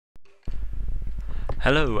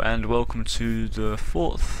Hello and welcome to the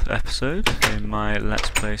fourth episode in my Let's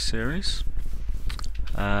Play series.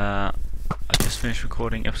 I just finished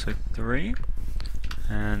recording episode 3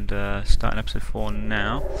 and starting episode 4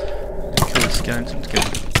 now. Kill the skeleton to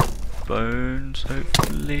get bones,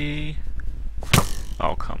 hopefully.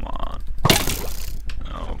 Oh, come on.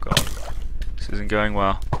 Oh god. This isn't going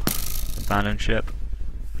well. Abandoned ship.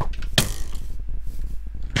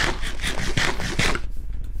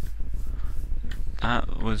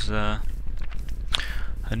 That was a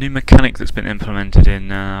new mechanic that's been implemented in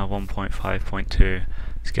 1.5.2.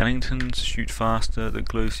 Skeletons shoot faster the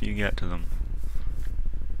closer you get to them.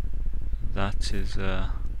 That is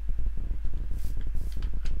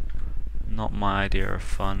not my idea of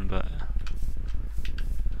fun, but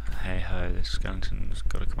hey ho, this skeleton's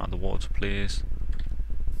got to come out of the water, please.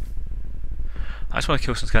 I just want to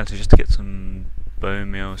kill some skeletons just to get some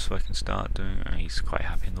bone meal so I can start doing. He's quite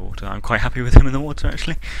happy in the water. I'm quite happy with him in the water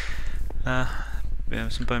actually. Yeah,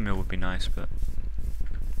 some bone meal would be nice, but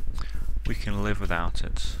we can live without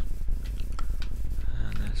it.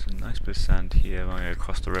 And there's a nice bit of sand here. I'm going to go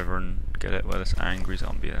across the river and get it where this angry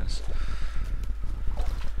zombie is.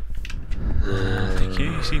 Thank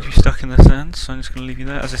you. You seem to be stuck in the sand, so I'm just going to leave you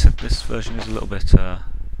there. As I said, this version is a little bit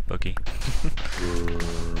buggy.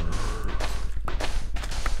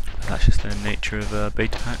 That's just the nature of a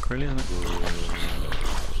beta pack, really, isn't it?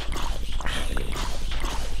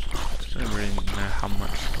 I don't really know how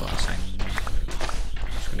much glass I'm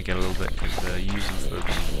just going to get a little bit because they're using for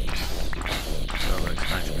the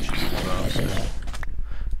expansion machine as well, so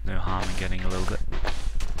no harm in getting a little bit.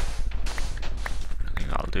 I think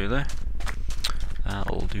that'll do though.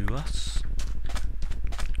 That'll do us.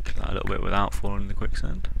 Get that a little bit without falling in the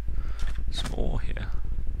quicksand. Some ore here.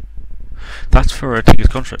 That's for a Tigger's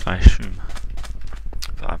contract, I assume.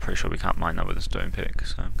 But I'm pretty sure we can't mine that with a stone pick,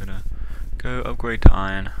 so I'm gonna go upgrade to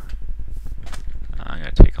iron. I'm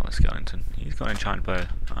gonna take on the skeleton. He's got an enchanted bow.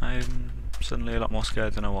 I'm suddenly a lot more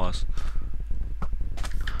scared than I was.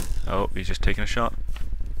 Oh, he's just taking a shot.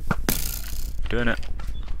 Doing it.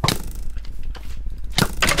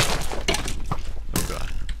 Oh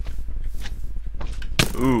god.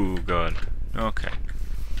 Ooh god. Okay.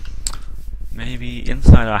 Maybe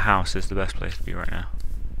inside our house is the best place to be right now.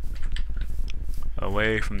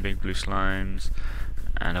 Away from big blue slimes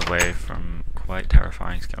and away from quite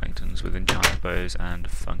terrifying skeletons with enchanted bows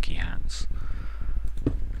and funky hats.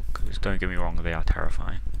 Because don't get me wrong, they are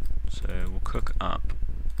terrifying. So we'll cook up.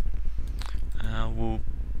 We'll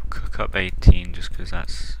cook up 18 just because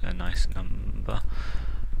that's a nice number.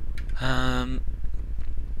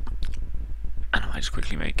 And I might just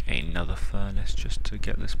quickly make another furnace just to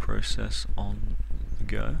get this process on the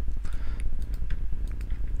go.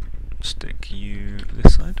 Stick you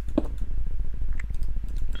this side.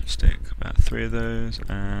 Stick about 3 of those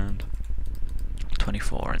and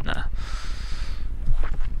 24 in there.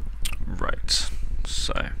 Right,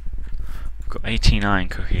 so we've got 18 iron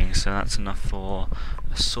cooking, so that's enough for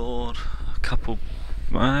a sword, a couple.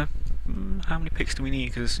 How many picks do we need?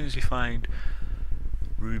 Because as soon as we find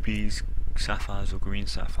rubies, sapphires or green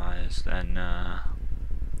sapphires, then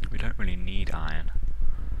we don't really need iron.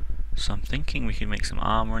 So I'm thinking we can make some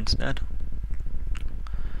armor instead.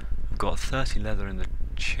 We've got 30 leather in the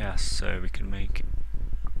chest, so we can make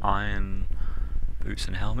iron boots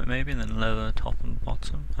and helmet maybe, and then leather top and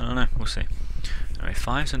bottom. I don't know, we'll see. Anyway,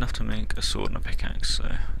 5's enough to make a sword and a pickaxe, so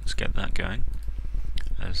let's get that going,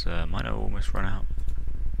 as mine are almost run out.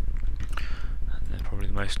 And they're probably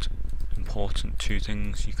the most important 2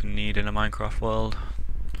 things you can need in a Minecraft world.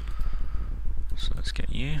 So let's get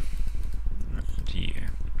you and you.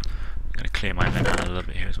 I'm going to clear my inventory a little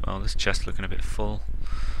bit here as well. This chest's looking a bit full.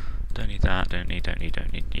 Don't need that, don't need,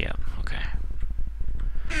 yeah, okay.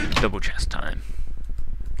 Double chest time.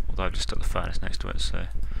 Although I've just got the furnace next to it, so.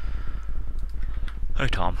 Oh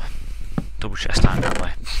Tom, double chest time that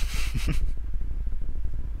way.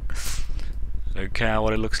 I don't care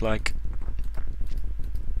what it looks like.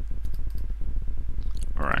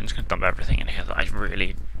 Alright, I'm just going to dump everything in here that I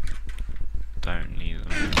really don't need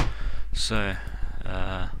them. So,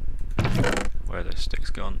 where are those sticks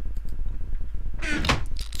gone?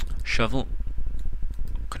 Shovel.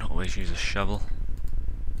 Can always use a shovel.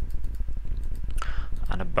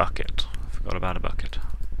 And a bucket. Forgot about a bucket.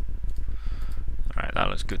 Alright, that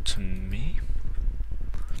looks good to me.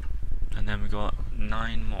 And then we got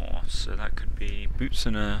 9 more, so that could be boots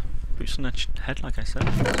and a head, like I said.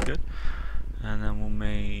 That's good. And then we'll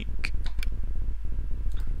make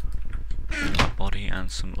a body and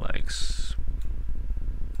some legs.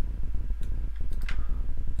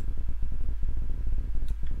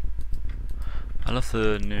 I love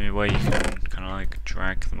the new way you can kind of like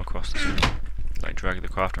drag them across the screen, like drag the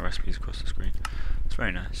crafting recipes across the screen. It's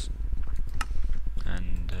very nice.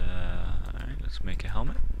 And alright, let's make a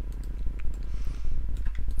helmet.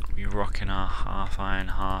 We're rocking our half iron,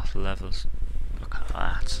 half levels. Look at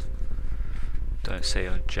that. Don't say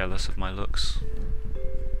you're jealous of my looks.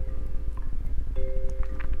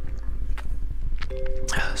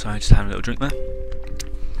 So I just having a little drink there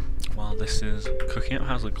while this is cooking up.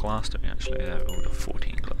 How's the glass doing actually? There, we've got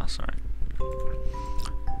 14 glass, alright.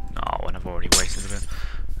 No, and I've already wasted a bit.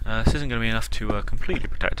 This isn't going to be enough to completely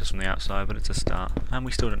protect us from the outside, but it's a start. And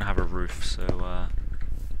we still don't have a roof, so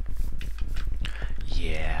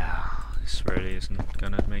yeah, this really isn't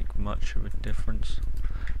going to make much of a difference.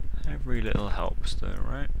 Every little helps though,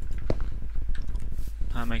 right?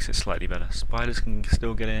 That makes it slightly better. Spiders can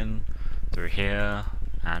still get in through here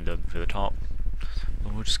and over the top,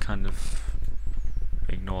 but we'll just kind of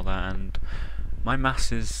ignore that. And my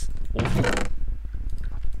mass is awful.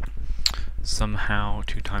 Somehow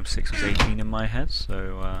 2 times 6 was 18 in my head,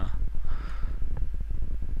 so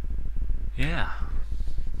yeah,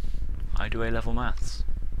 I do A-level maths.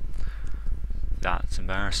 That's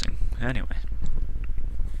embarrassing. Anyway,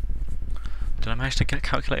 did I manage to get a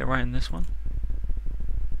calculator right in this one?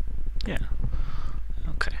 Yeah.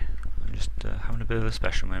 Okay. I'm just having a bit of a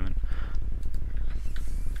special moment.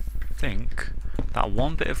 I think that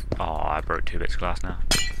one bit of... Oh, I broke 2 bits of glass now.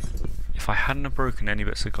 If I hadn't have broken any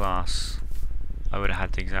bits of glass, I would have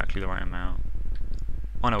had exactly the right amount.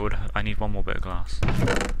 Oh no, I need 1 more bit of glass.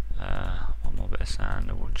 1 more bit of sand,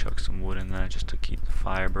 and we'll chuck some wood in there just to keep the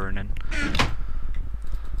fire burning.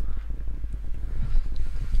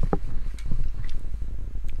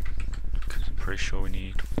 Pretty sure we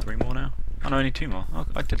need 3 more now. Oh no, I need 2 more. Oh,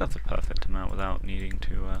 I did have the perfect amount without needing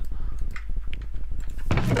to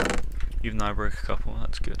even though I broke a couple,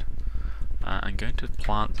 that's good. I'm going to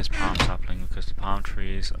plant this palm sapling because the palm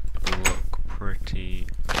trees look pretty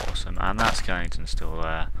awesome, and that skeleton's still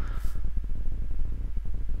there.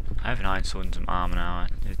 I have an iron sword and some armor now.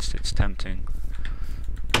 It's tempting.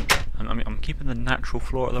 I'm keeping the natural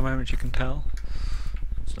floor at the moment, you can tell.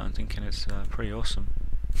 So I'm thinking it's pretty awesome.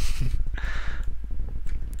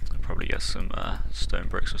 I'll probably get some stone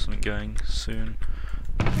bricks or something going soon.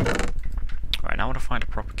 Right, now I want to find a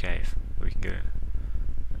proper cave where we can go.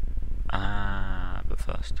 But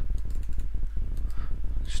first,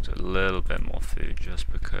 just a little bit more food, just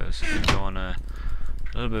because if we go on a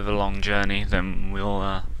little bit of a long journey, then we'll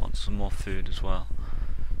want some more food as well.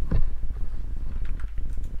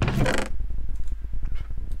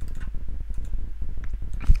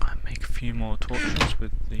 Make a few more torches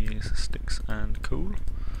with these sticks and coal,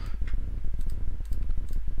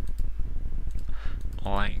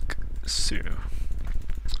 like so.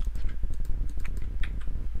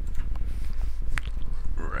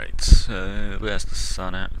 Right, so where's the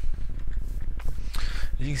sun at?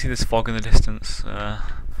 As you can see, there's fog in the distance.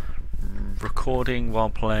 Recording while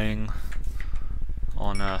playing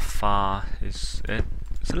on far it's a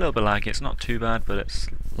little bit laggy. It's not too bad, but it's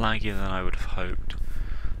laggier than I would have hoped.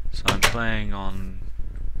 So I'm playing on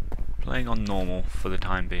normal for the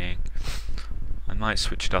time being. I might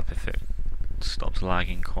switch it up if it stops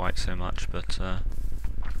lagging quite so much, but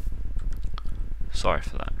sorry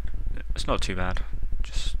for that. It's not too bad.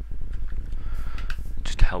 Just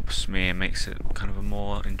helps me and makes it kind of a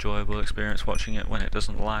more enjoyable experience watching it when it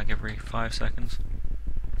doesn't lag every 5 seconds.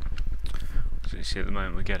 So you see at the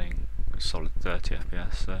moment we're getting a solid 30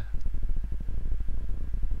 FPS, so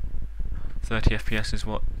 30 FPS is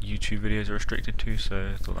what YouTube videos are restricted to,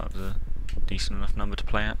 so I thought that was a decent enough number to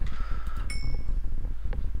play at.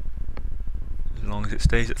 As long as it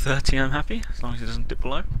stays at 30 I'm happy, as long as it doesn't dip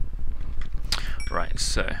below. Right,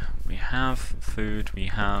 so we have food, we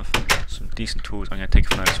have some decent tools. I'm going to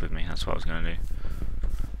take a furnace with me, that's what I was going to do.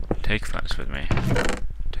 Take a furnace with me.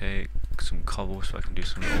 Take some cobble so I can do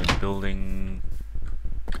some little building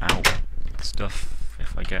out stuff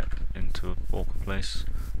if I get into an awkward place.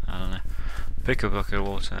 I don't know. Pick a bucket of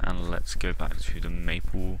water and let's go back to the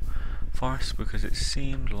maple forest because it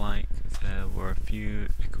seemed like there were a few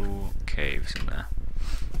little caves in there.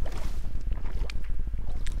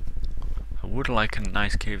 I would like a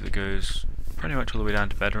nice cave that goes pretty much all the way down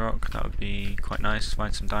to bedrock. That would be quite nice.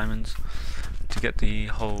 Find some diamonds to get the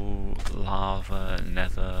whole lava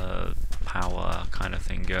nether power kind of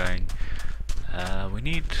thing going. We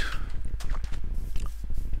need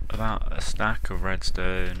about a stack of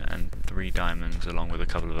redstone and 3 diamonds along with a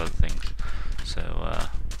couple of other things. So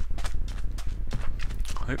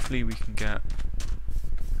hopefully we can get,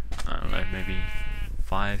 I don't know, maybe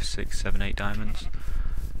 5, 6, 7, 8 diamonds.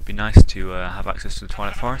 It'd be nice to have access to the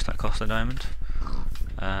Twilight Forest. That costs a diamond.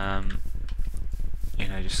 You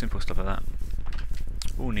know, just simple stuff like that.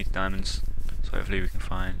 All need diamonds, so hopefully we can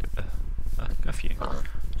find a few.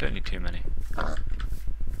 Don't need too many.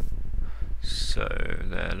 So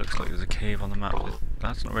there looks like there's a cave on the map.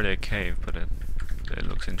 That's not really a cave, but it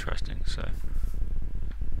looks interesting. So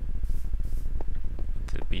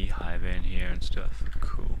the beehive in here and stuff.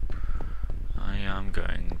 Cool. I am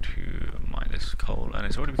going to mine this coal, and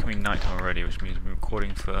it's already becoming nighttime already, which means I've been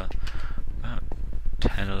recording for about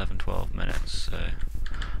 10, 11, 12 minutes. So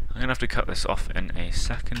I'm gonna have to cut this off in a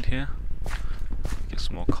second here. Get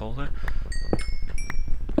some more coal there.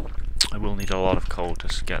 I will need a lot of coal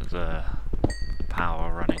to get the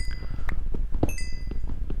power running.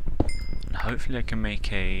 And hopefully I can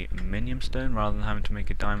make a minium stone rather than having to make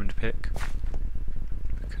a diamond pick.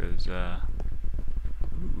 Because,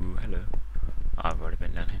 ooh, hello. I've already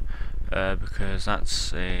been down here. Because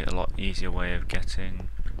that's a lot easier way of getting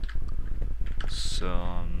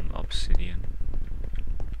some obsidian.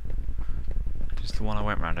 Just the one I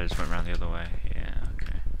went round, I just went round the other way. Yeah,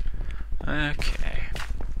 okay. Okay.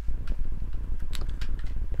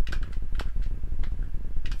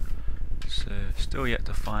 So, still yet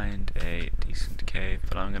to find a decent cave,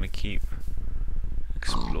 but I'm going to keep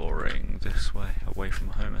exploring this way, away from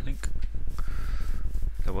home, I think.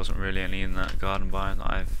 There wasn't really any in that garden biome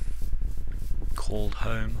that I've called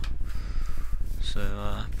home. So,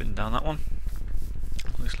 I've been down that one.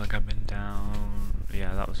 Looks like I've been down...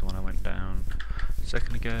 Yeah, that was the one I went down a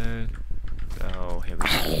second ago. Oh, here we go.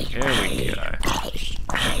 Here we go.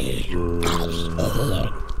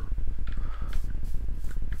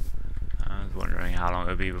 I was wondering how long it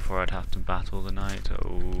would be before I'd have to battle the night.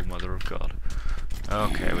 Oh, mother of God.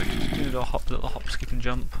 Okay, we just do a little hop, skip and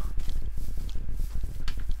jump.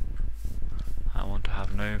 I want to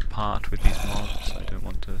have no part with these mobs. I don't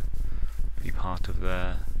want to be part of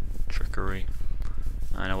their trickery.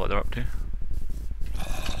 I know what they're up to.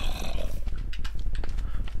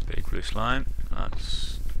 Big blue slime.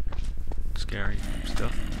 That's scary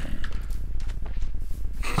stuff.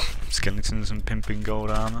 Skeletons and pimping gold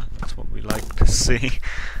armor. That's what we like to see.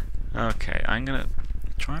 Okay, I'm gonna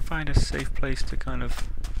try and find a safe place to kind of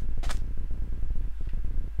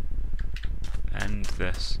end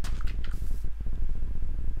this.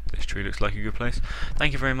 This tree looks like a good place.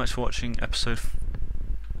 Thank you very much for watching episode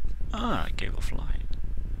I gave off light.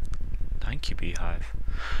 Thank you, beehive.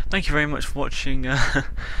 Thank you very much for watching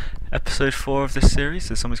episode 4 of this series.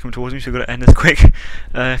 There's somebody's coming towards me, so I've got to end this quick.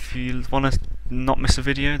 If you want to not miss a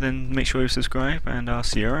video, then make sure you subscribe, and I'll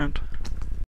see you around.